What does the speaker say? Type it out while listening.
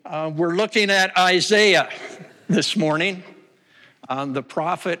We're looking at Isaiah this morning, the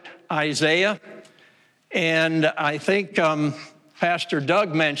prophet Isaiah. And I think Pastor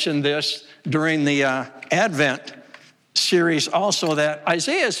Doug mentioned this during the Advent series also, that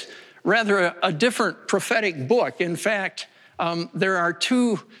Isaiah is rather a different prophetic book. In fact, there are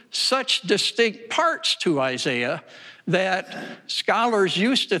two such distinct parts to Isaiah that scholars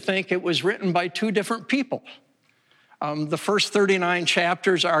used to think it was written by two different people. The first 39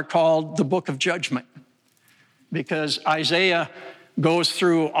 chapters are called the Book of Judgment because Isaiah goes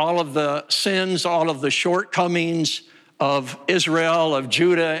through all of the sins, all of the shortcomings of Israel, of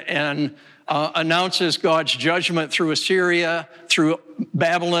Judah, and announces God's judgment through Assyria, through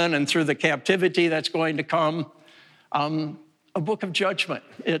Babylon, and through the captivity that's going to come. A book of judgment.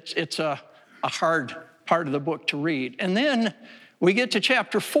 It's a hard part of the book to read. And then we get to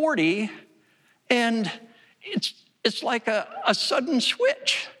chapter 40, and it's like a sudden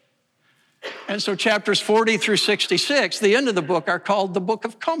switch. And so chapters 40 through 66, the end of the book, are called the book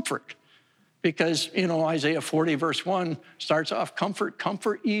of comfort. Because, Isaiah 40 verse 1 starts off, "Comfort,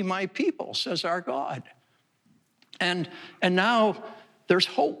 comfort ye my people, says our God." And now there's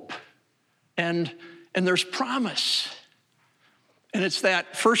hope and there's promise. And it's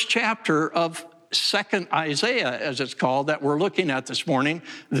that first chapter of second Isaiah, as it's called, that we're looking at this morning.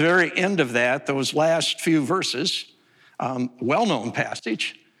 The very end of that, those last few verses, well-known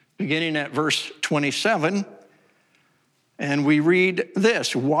passage, beginning at verse 27. And we read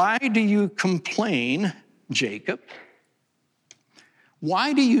this: "Why do you complain, Jacob?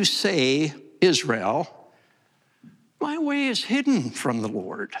 Why do you say, Israel, my way is hidden from the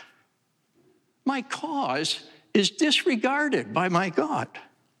Lord? My cause is disregarded by my God.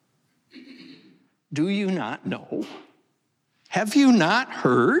 Do you not know? Have you not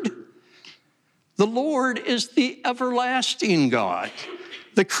heard? The Lord is the everlasting God,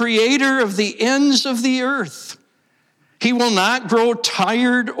 the creator of the ends of the earth. He will not grow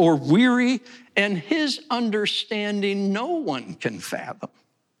tired or weary, and his understanding no one can fathom.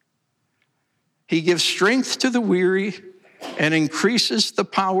 He gives strength to the weary and increases the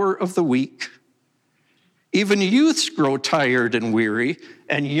power of the weak. Even youths grow tired and weary,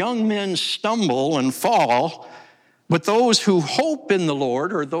 and young men stumble and fall. But those who hope in the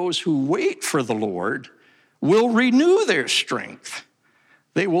Lord, or those who wait for the Lord, will renew their strength.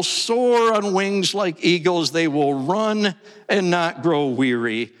 They will soar on wings like eagles. They will run and not grow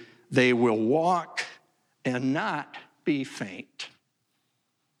weary. They will walk and not be faint."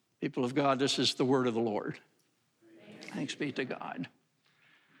 People of God, this is the word of the Lord. Thanks be to God.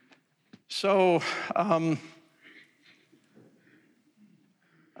 So,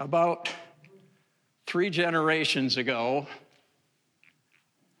 about 3 generations ago,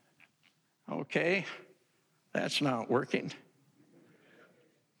 okay, that's not working.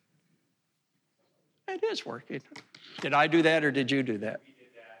 It is working. Did I do that or did you do that? We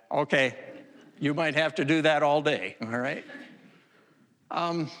did that. Okay, you might have to do that all day, all right?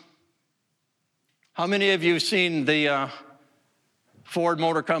 How many of you have seen the Ford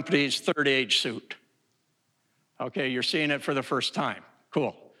Motor Company's third age suit? Okay, you're seeing it for the first time.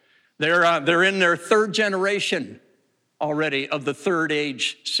 Cool. They're in their third generation already of the third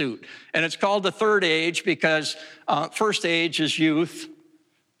age suit. And it's called the third age because first age is youth.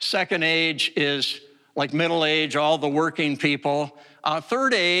 Second age is like middle age, all the working people.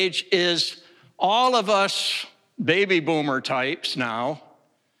 Third age is all of us baby boomer types now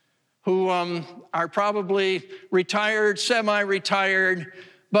who are probably retired, semi-retired,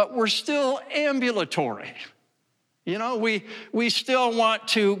 but we're still ambulatory. We still want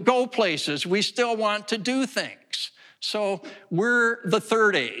to go places. We still want to do things. So we're the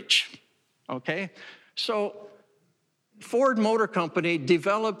third age, okay? So Ford Motor Company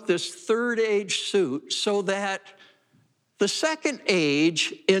developed this third age suit so that the second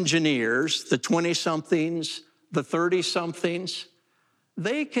age engineers, the 20-somethings, the 30-somethings,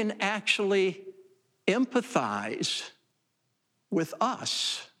 they can actually empathize with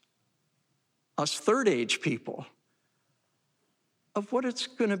us third age people, of what it's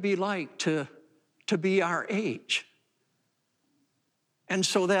going to be like to be our age. And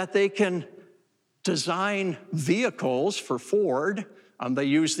so that they can design vehicles for Ford. They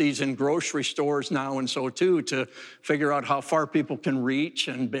use these in grocery stores now and so too to figure out how far people can reach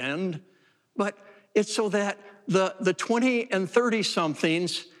and bend. But it's so that the 20 and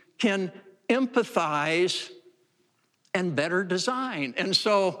 30-somethings can empathize and better design. And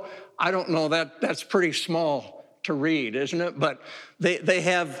so, I don't know, that's pretty small to read, isn't it? But they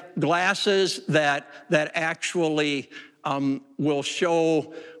have glasses that actually will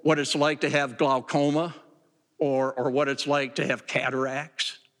show what it's like to have glaucoma or what it's like to have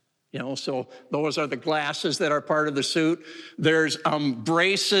cataracts. So those are the glasses that are part of the suit. There's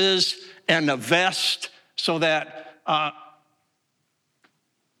braces and a vest so that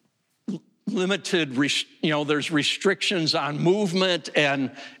there's restrictions on movement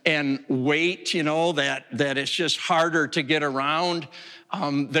and weight, that it's just harder to get around.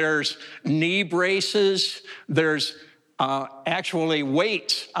 There's knee braces. There's actually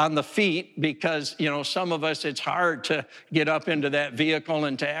weights on the feet because, some of us, it's hard to get up into that vehicle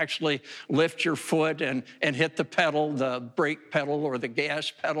and to actually lift your foot and hit the pedal, the brake pedal or the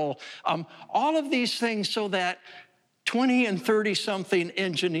gas pedal. All of these things so that 20 and 30-something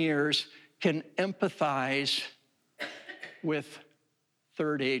engineers can empathize with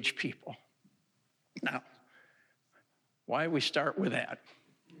third-age people. Now, why we start with that?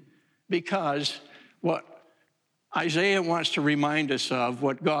 Because what Isaiah wants to remind us of,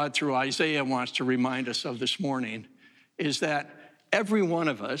 what God through Isaiah wants to remind us of this morning, is that every one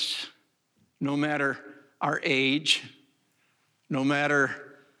of us, no matter our age, no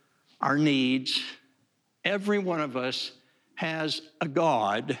matter our needs, every one of us has a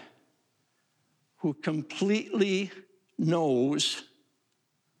God who completely knows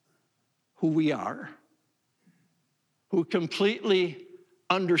who we are, who completely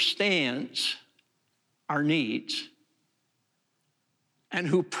understands our needs, and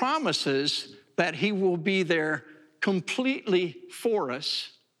who promises that he will be there completely for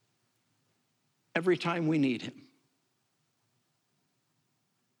us every time we need him.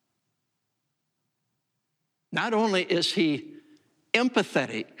 Not only is he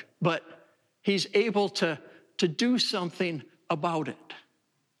empathetic, but he's able to do something about it.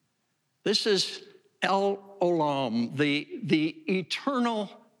 This is Olam, the eternal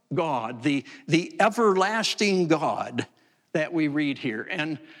God, the everlasting God that we read here.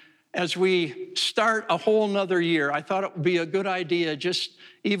 And as we start a whole nother year, I thought it would be a good idea, just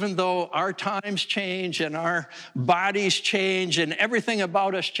even though our times change and our bodies change and everything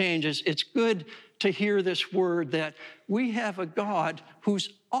about us changes, it's good to hear this word that we have a God who's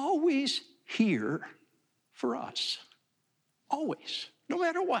always here for us. Always, no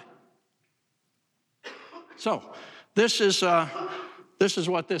matter what. So this is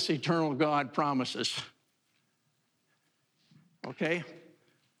what this eternal God promises. Okay?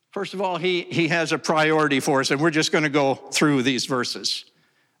 First of all, he has a priority for us, and we're just going to go through these verses.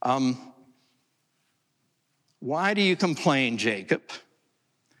 Why do you complain, Jacob?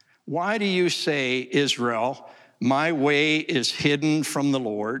 Why do you say, Israel, my way is hidden from the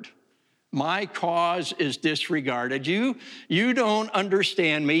Lord? My cause is disregarded. You don't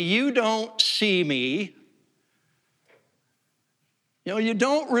understand me. You don't see me. You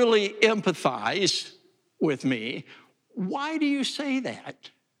don't really empathize with me. Why do you say that?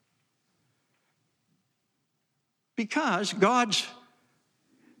 Because God's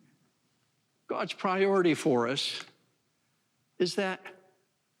priority for us is that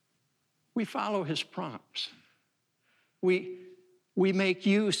we follow his prompts. We make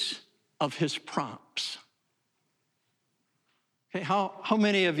use of his prompts. Okay, how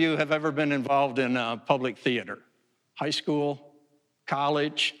many of you have ever been involved in public theater? High school,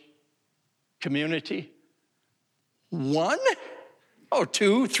 college, community? One? Oh,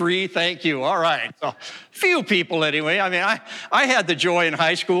 2, 3, thank you. All right. So, few people anyway. I mean, I had the joy in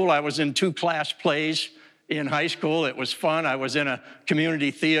high school. I was in 2 class plays in high school. It was fun. I was in a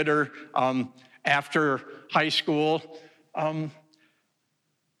community theater after high school.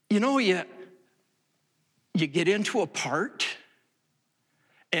 You get into a part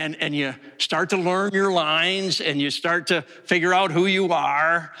and you start to learn your lines and you start to figure out who you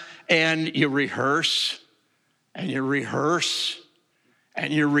are and you rehearse and you rehearse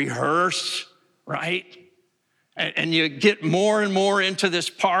and you rehearse, right? And you get more and more into this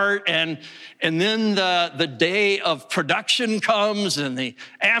part, and then the day of production comes, and the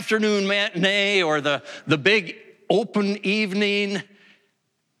afternoon matinee or the big open evening,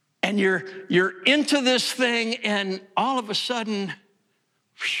 and you're into this thing, and all of a sudden,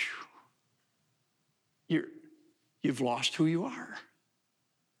 you've lost who you are.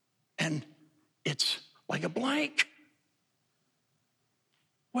 And it's like a blank.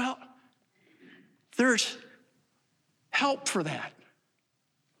 Well, there's help for that.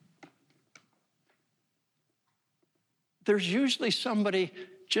 There's usually somebody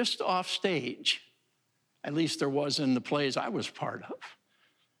just off stage. At least there was in the plays I was part of.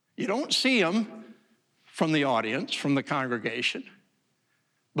 You don't see them from the audience, from the congregation,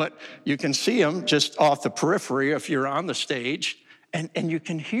 but you can see them just off the periphery if you're on the stage, and you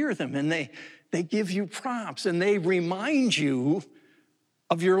can hear them, and they give you prompts, and they remind you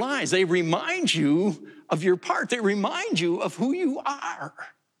of your lines. They remind you of your part. They remind you of who you are.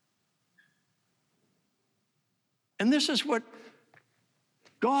 And this is what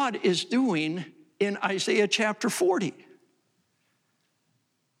God is doing in Isaiah chapter 40.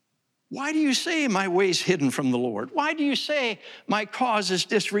 Why do you say my way's hidden from the Lord? Why do you say my cause is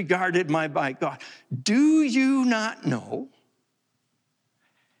disregarded by God? Do you not know?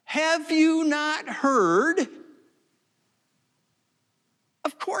 Have you not heard?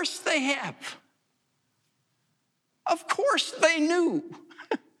 Of course they have. Of course they knew.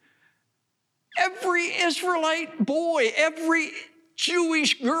 Every Israelite boy, every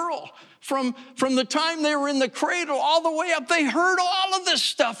Jewish girl, from the time they were in the cradle all the way up, they heard all of this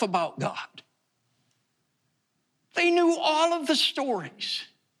stuff about God. They knew all of the stories.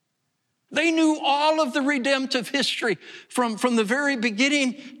 They knew all of the redemptive history from the very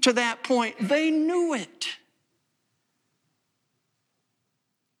beginning to that point. They knew it.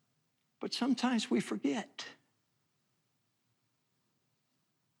 But sometimes we forget.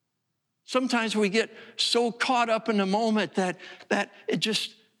 Sometimes we get so caught up in the moment that it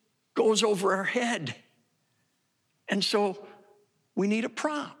just goes over our head. And so we need a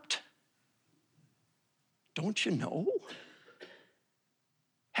prompt. Don't you know?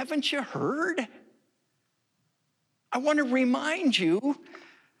 Haven't you heard? I want to remind you,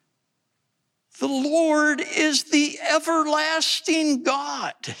 the Lord is the everlasting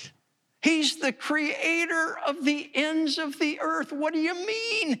God. He's the creator of the ends of the earth. What do you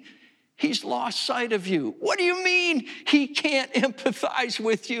mean he's lost sight of you? What do you mean he can't empathize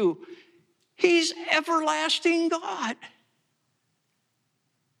with you? He's everlasting God.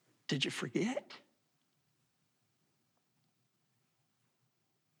 Did you forget?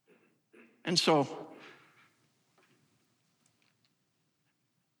 And so,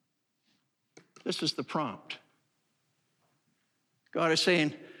 this is the prompt. God is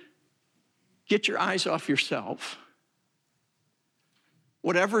saying, get your eyes off yourself.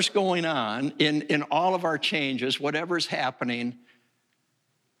 Whatever's going on in all of our changes, whatever's happening,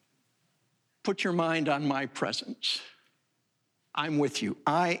 put your mind on my presence. I'm with you.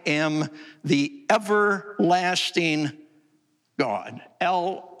 I am the everlasting God,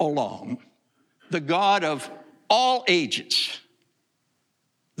 El Olam, the God of all ages,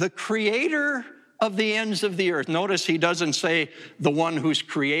 the creator of the ends of the earth. Notice he doesn't say the one who's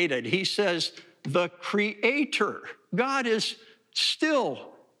created. He says the creator. God is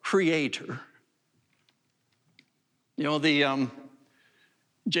still creator. You know, the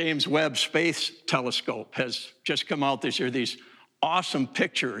James Webb Space Telescope has just come out this year, these awesome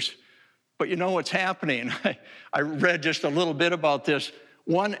pictures. But you know what's happening? I read just a little bit about this.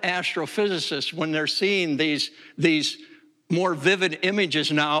 One astrophysicist, when they're seeing these more vivid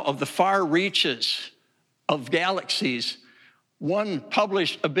images now of the far reaches of galaxies, one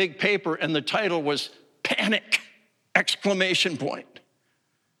published a big paper and the title was Panic! Exclamation point.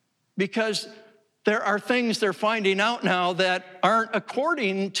 Because there are things they're finding out now that aren't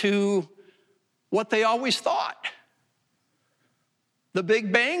according to what they always thought. The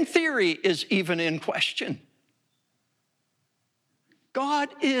Big Bang Theory is even in question. God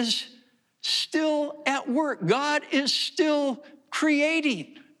is still at work. God is still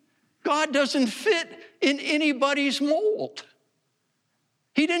creating. God doesn't fit in anybody's mold.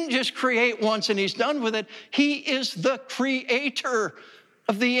 He didn't just create once and he's done with it. He is the creator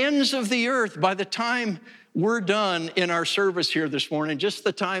of the ends of the earth. By the time we're done in our service here this morning, just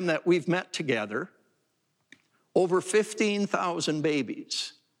the time that we've met together, over 15,000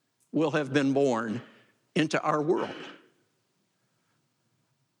 babies will have been born into our world.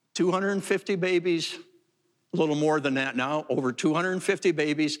 250 babies, a little more than that now, over 250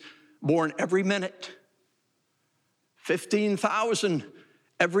 babies born every minute. 15,000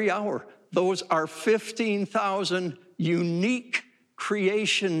 every hour. Those are 15,000 unique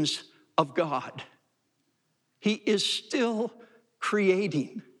creations of God. He is still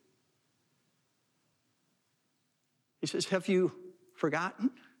creating. He says, have you forgotten?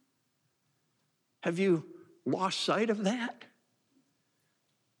 Have you lost sight of that?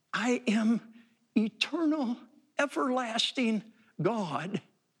 I am eternal, everlasting God.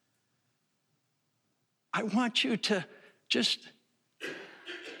 I want you to just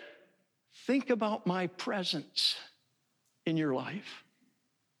think about my presence in your life.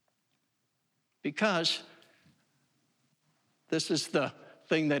 Because this is the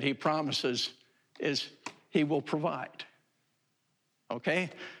thing that he promises, is he will provide.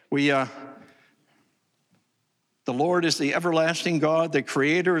 Okay? The Lord is the everlasting God, the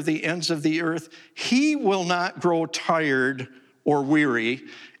creator of the ends of the earth. He will not grow tired or weary,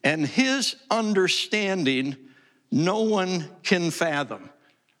 and his understanding no one can fathom.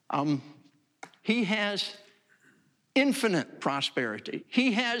 He has infinite prosperity.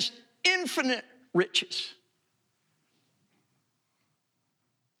 He has infinite riches.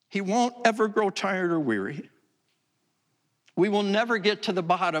 He won't ever grow tired or weary. We will never get to the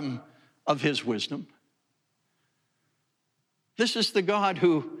bottom of his wisdom. This is the God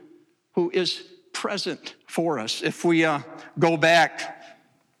who is present for us. If we go back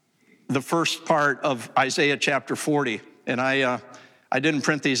the first part of Isaiah chapter 40, and I didn't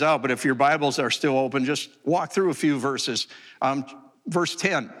print these out, but if your Bibles are still open, just walk through a few verses. Verse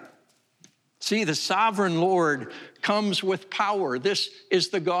 10. See, the sovereign Lord comes with power. This is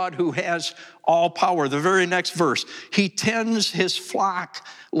the God who has all power. The very next verse, he tends his flock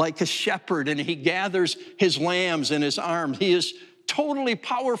like a shepherd, and he gathers his lambs in his arms. He is totally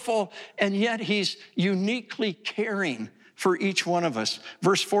powerful, and yet he's uniquely caring for each one of us.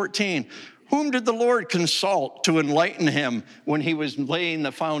 Verse 14, whom did the Lord consult to enlighten him when he was laying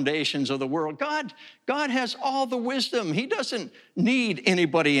the foundations of the world? God has all the wisdom. He doesn't need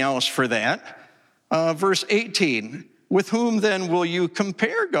anybody else for that. Verse 18, with whom then will you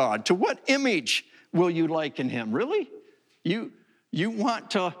compare God? To what image will you liken him? Really? You want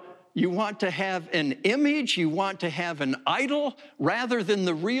to have an image? You want to have an idol rather than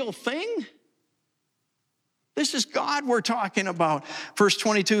the real thing? This is God we're talking about. Verse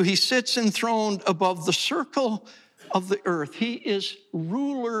 22, he sits enthroned above the circle of the earth. He is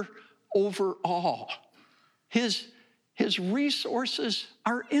ruler over all. His resources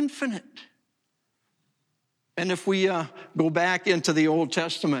are infinite. And if we go back into the Old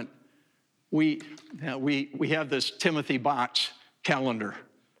Testament, we have this Timothy Botts calendar.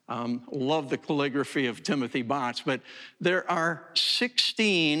 Love the calligraphy of Timothy Botts, but there are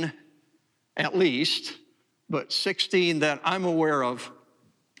 16 at least, but 16 that I'm aware of,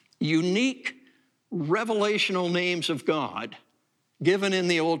 unique revelational names of God given in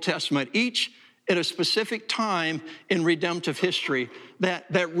the Old Testament, each at a specific time in redemptive history that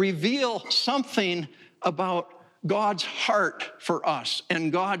reveal something about God's heart for us and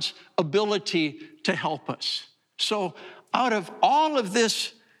God's ability to help us. So out of all of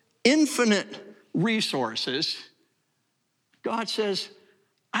this infinite resources, God says,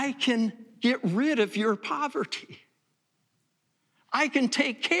 I can get rid of your poverty. I can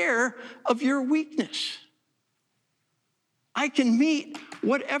take care of your weakness. I can meet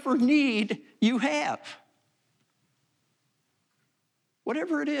whatever need you have.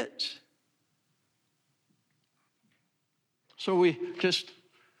 Whatever it is. So we just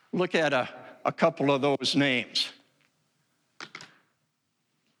look at a couple of those names.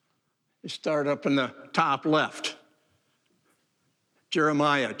 You start up in the top left.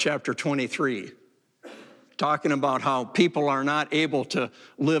 Jeremiah chapter 23, talking about how people are not able to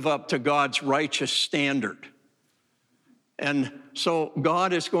live up to God's righteous standard. And so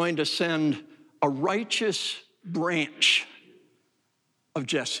God is going to send a righteous branch of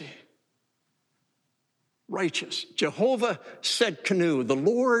Jesse. Righteous. Jehovah Tsidkenu, the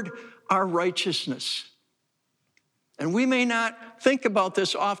Lord our righteousness. And we may not think about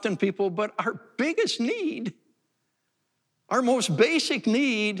this often, people, but our biggest need, our most basic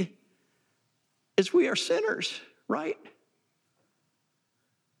need is we are sinners, right?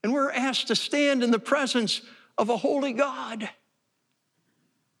 And we're asked to stand in the presence of a holy God.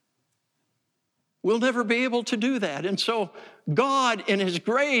 We'll never be able to do that. And so God, in his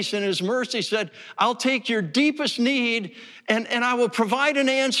grace and his mercy, said, I'll take your deepest need and I will provide an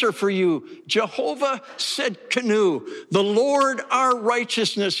answer for you. Jehovah Tsidkenu, the Lord our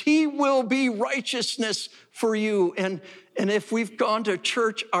righteousness. He will be righteousness for you. And if we've gone to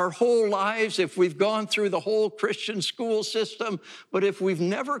church our whole lives, if we've gone through the whole Christian school system, but if we've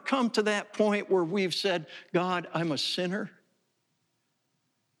never come to that point where we've said, God, I'm a sinner.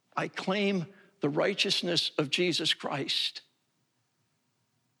 I claim the righteousness of Jesus Christ.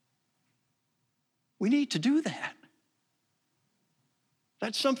 We need to do that.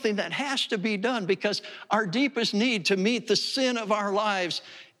 That's something that has to be done because our deepest need to meet the sin of our lives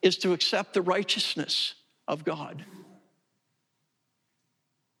is to accept the righteousness of God.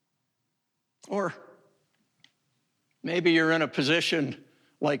 Or maybe you're in a position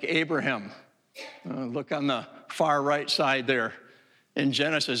like Abraham. Look on the far right side there. In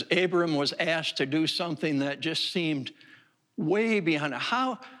Genesis, Abram was asked to do something that just seemed way beyond.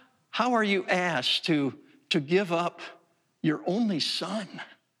 How are you asked to give up your only son,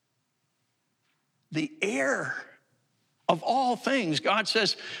 the heir of all things? God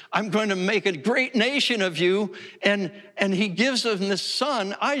says, I'm going to make a great nation of you. And he gives them this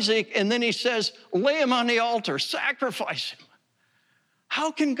son, Isaac, and then he says, lay him on the altar, sacrifice him.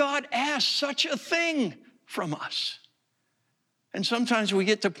 How can God ask such a thing from us? And sometimes we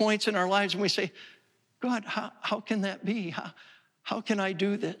get to points in our lives and we say, God, how can that be? How can I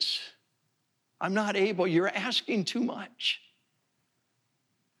do this? I'm not able. You're asking too much.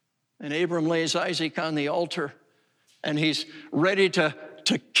 And Abram lays Isaac on the altar, and he's ready to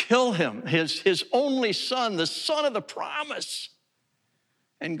kill him, his only son, the son of the promise.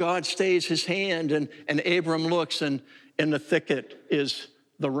 And God stays his hand, and Abram looks, and in the thicket is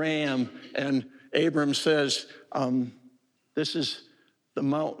the ram. And Abram says, this is the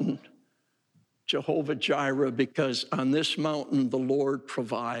mountain, Jehovah Jireh, because on this mountain the Lord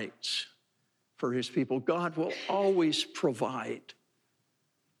provides for his people. God will always provide.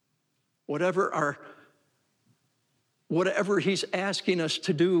 Whatever he's asking us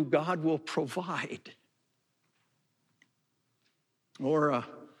to do, God will provide. Or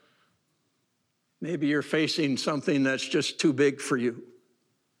maybe you're facing something that's just too big for you.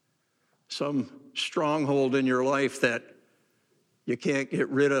 Some stronghold in your life that you can't get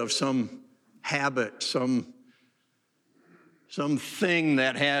rid of, some habit, some thing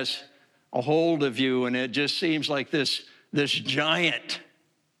that has a hold of you, and it just seems like this giant.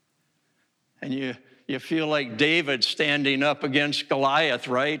 And you feel like David standing up against Goliath,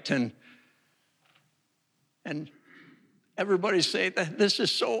 right? And everybody's saying that this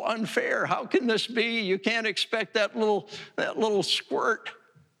is so unfair. How can this be? You can't expect that little squirt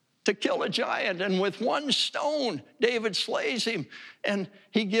to kill a giant. And with one stone, David slays him. And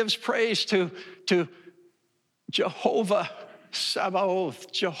he gives praise to Jehovah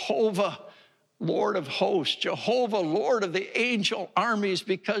Sabaoth, Jehovah Lord of hosts, Jehovah Lord of the angel armies,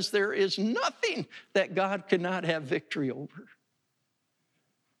 because there is nothing that God cannot have victory over.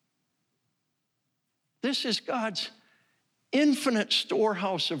 This is God's infinite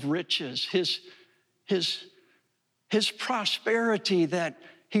storehouse of riches, his prosperity that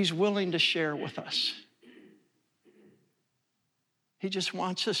he's willing to share with us. He just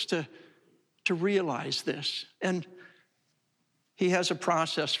wants us to realize this. And he has a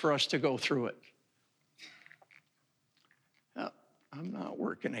process for us to go through it. Oh, I'm not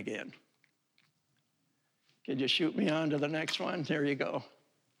working again. Can you shoot me on to the next one? There you go.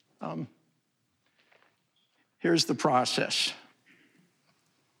 Here's the process.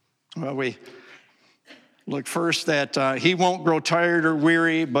 Well, we look first that he won't grow tired or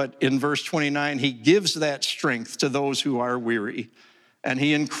weary, but in verse 29, he gives that strength to those who are weary, and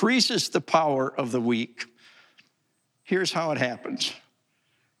he increases the power of the weak. Here's how it happens.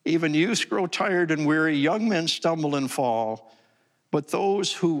 Even youths grow tired and weary, young men stumble and fall, but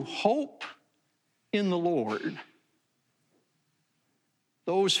those who hope in the Lord,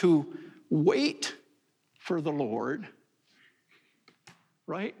 those who wait for the Lord,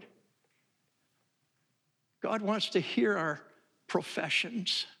 right? God wants to hear our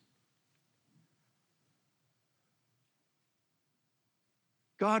professions.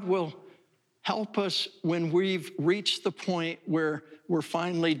 God will help us when we've reached the point where we're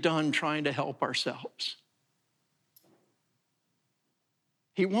finally done trying to help ourselves.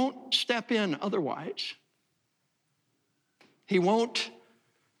 He won't step in otherwise. He won't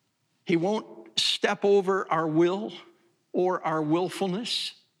step over our will or our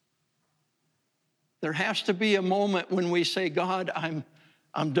willfulness. There has to be a moment when we say, God, I'm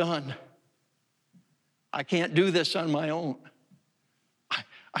done. I can't do this on my own.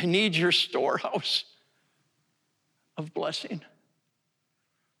 I need your storehouse of blessing.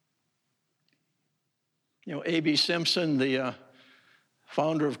 You know, A.B. Simpson, the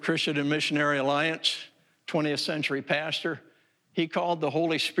founder of Christian and Missionary Alliance, 20th century pastor, he called the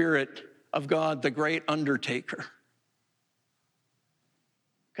Holy Spirit of God the great undertaker.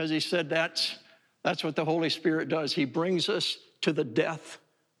 Because he said that's what the Holy Spirit does. He brings us to the death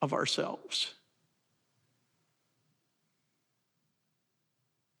of ourselves.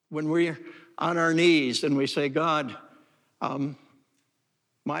 When we're on our knees and we say, God,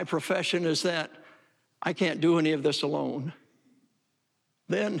 my profession is that I can't do any of this alone,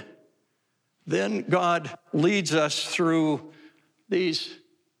 then God leads us through these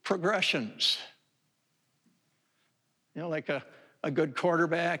progressions. You know, like a good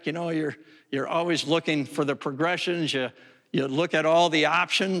quarterback, you know, you're always looking for the progressions. You look at all the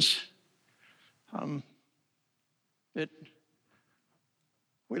options.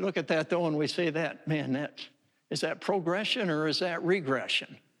 We look at that, though, and we say that, man, is that progression or is that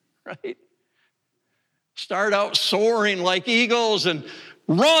regression, right? Start out soaring like eagles and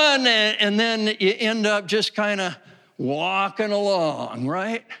run, and then you end up just kind of walking along,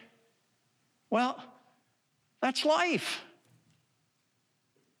 right? Well, that's life,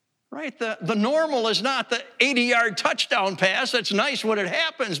 right? The normal is not the 80-yard touchdown pass. That's nice when it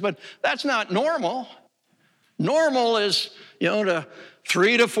happens, but that's not normal. Normal is, you know, to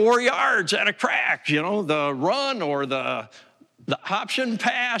 3 to 4 yards at a crack, you know, the run or the option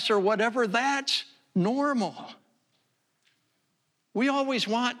pass or whatever, that's normal. We always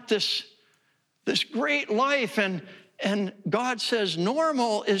want this great life, and God says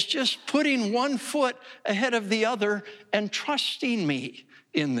normal is just putting one foot ahead of the other and trusting me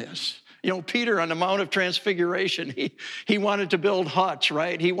in this. You know, Peter on the Mount of Transfiguration, he wanted to build huts,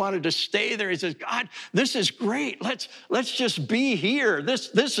 right? He wanted to stay there. He says, God, this is great. Let's just be here.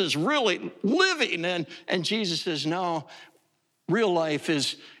 This is really living. And Jesus says, no, real life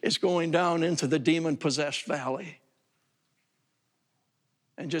is going down into the demon-possessed valley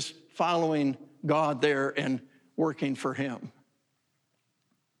and just following God there and working for him.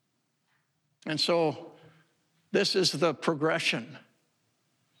 And so this is the progression.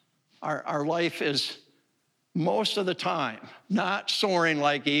 Our life is most of the time not soaring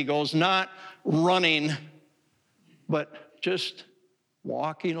like eagles, not running, but just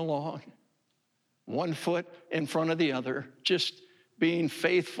walking along, one foot in front of the other, just being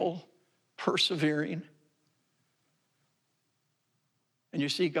faithful, persevering. And you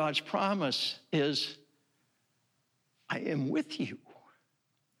see, God's promise is, I am with you.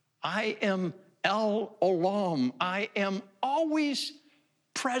 I am El Olam. I am always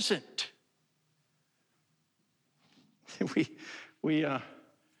present. We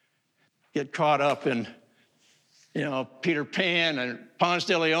get caught up in, Peter Pan and Ponce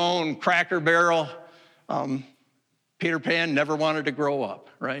de Leon, Cracker Barrel. Peter Pan never wanted to grow up,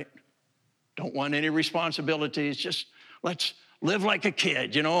 right? Don't want any responsibilities. Just let's live like a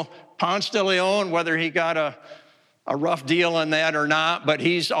kid, Ponce de Leon, whether he got a rough deal on that or not, but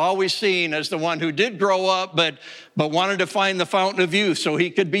he's always seen as the one who did grow up, but wanted to find the fountain of youth so he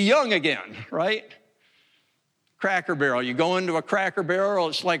could be young again, right? Cracker Barrel. You go into a Cracker Barrel,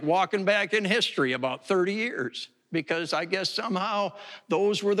 it's like walking back in history about 30 years, because I guess somehow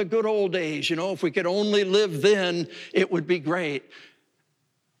those were the good old days. If we could only live then, it would be great.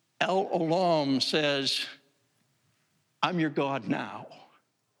 El Olam says, I'm your God now.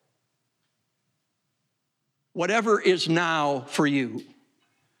 Whatever is now for you,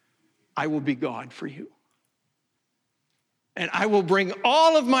 I will be God for you. And I will bring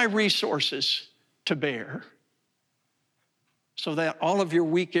all of my resources to bear so that all of your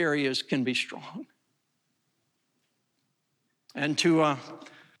weak areas can be strong. And to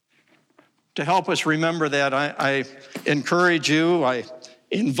help us remember that, I encourage you, I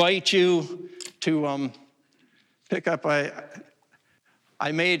invite you to pick up,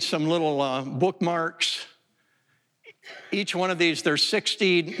 I made some little bookmarks. Each one of these, there's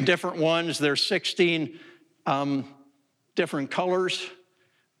 16 different ones. There's 16 different colors.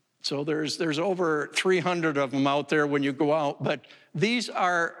 So there's over 300 of them out there when you go out. But these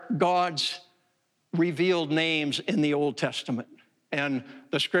are God's revealed names in the Old Testament. And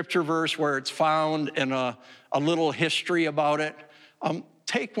the scripture verse where it's found and a little history about it.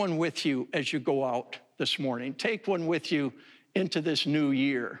 Take one with you as you go out this morning. Take one with you into this new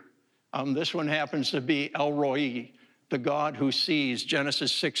year. This one happens to be El Roi, the God who sees.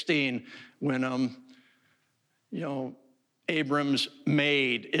 Genesis 16, when Abram's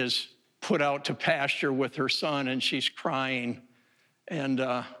maid is put out to pasture with her son, and she's crying, and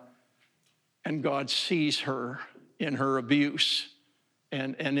God sees her in her abuse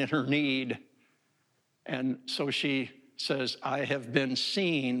and in her need, and so she says, I have been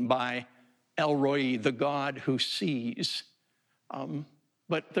seen by El Roi, the God who sees.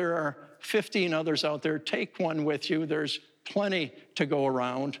 But there are 15 others out there. Take one with you. There's plenty to go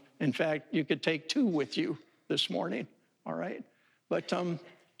around. In fact, you could take two with you this morning, all right? But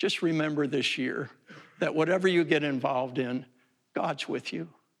just remember this year that whatever you get involved in, God's with you.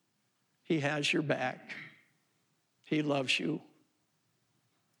 He has your back. He loves you.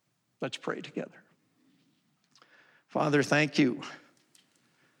 Let's pray together. Father, thank you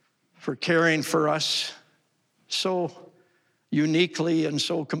for caring for us so uniquely and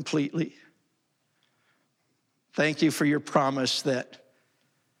so completely. Thank you for your promise that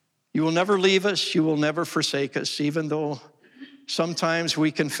you will never leave us, you will never forsake us, even though sometimes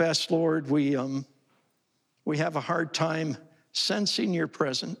we confess, Lord, we have a hard time sensing your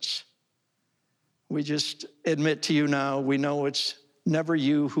presence. We just admit to you now, we know it's never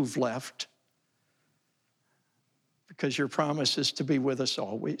you who've left, because your promise is to be with us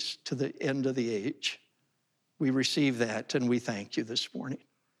always to the end of the age. We receive that and we thank you this morning.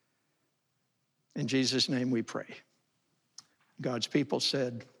 In Jesus' name we pray. God's people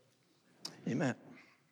said, amen.